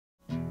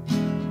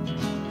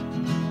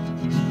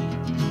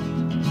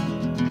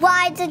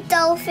Why do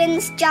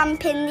dolphins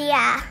jump in the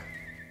air?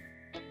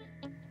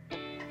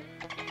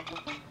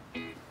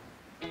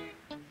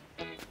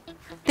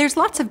 There's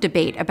lots of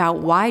debate about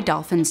why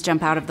dolphins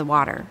jump out of the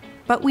water,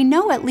 but we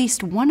know at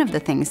least one of the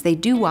things they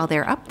do while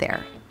they're up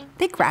there.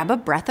 They grab a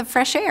breath of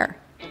fresh air.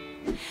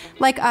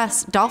 Like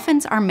us,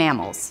 dolphins are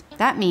mammals.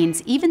 That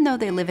means even though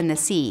they live in the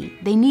sea,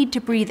 they need to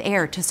breathe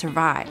air to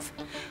survive.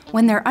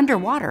 When they're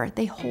underwater,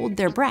 they hold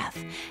their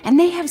breath, and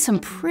they have some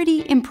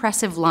pretty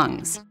impressive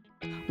lungs.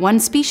 One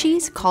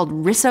species, called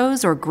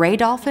Rissos or gray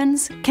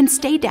dolphins, can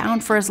stay down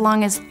for as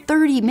long as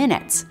 30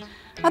 minutes.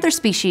 Other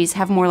species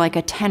have more like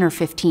a 10 or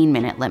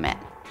 15-minute limit.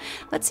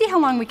 Let's see how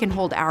long we can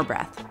hold our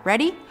breath.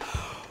 Ready?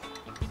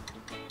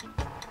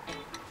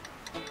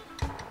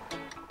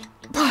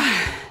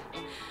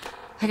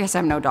 I guess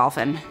I'm no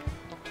dolphin.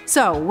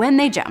 So when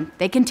they jump,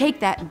 they can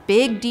take that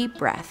big, deep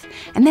breath,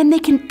 and then they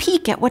can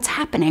peek at what's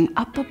happening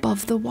up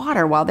above the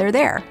water while they're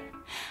there.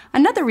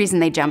 Another reason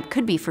they jump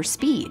could be for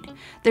speed.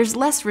 There's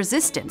less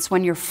resistance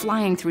when you're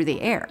flying through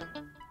the air.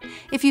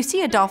 If you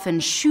see a dolphin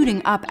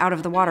shooting up out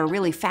of the water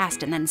really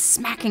fast and then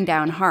smacking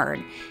down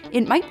hard,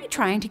 it might be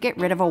trying to get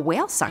rid of a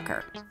whale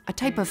sucker, a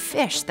type of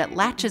fish that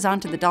latches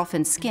onto the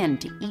dolphin's skin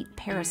to eat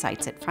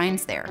parasites it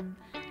finds there.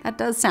 That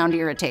does sound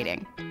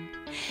irritating.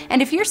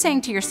 And if you're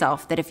saying to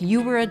yourself that if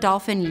you were a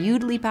dolphin,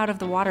 you'd leap out of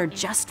the water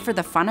just for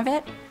the fun of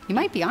it, you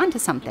might be onto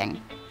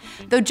something.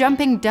 Though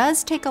jumping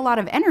does take a lot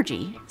of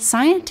energy,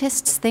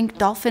 scientists think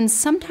dolphins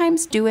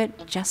sometimes do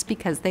it just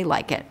because they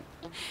like it.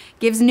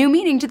 Gives new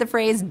meaning to the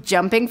phrase,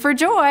 jumping for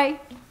joy.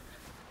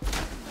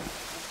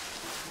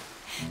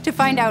 To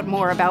find out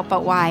more about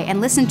But Why and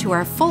listen to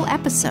our full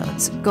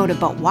episodes, go to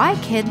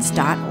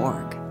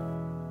butwhykids.org.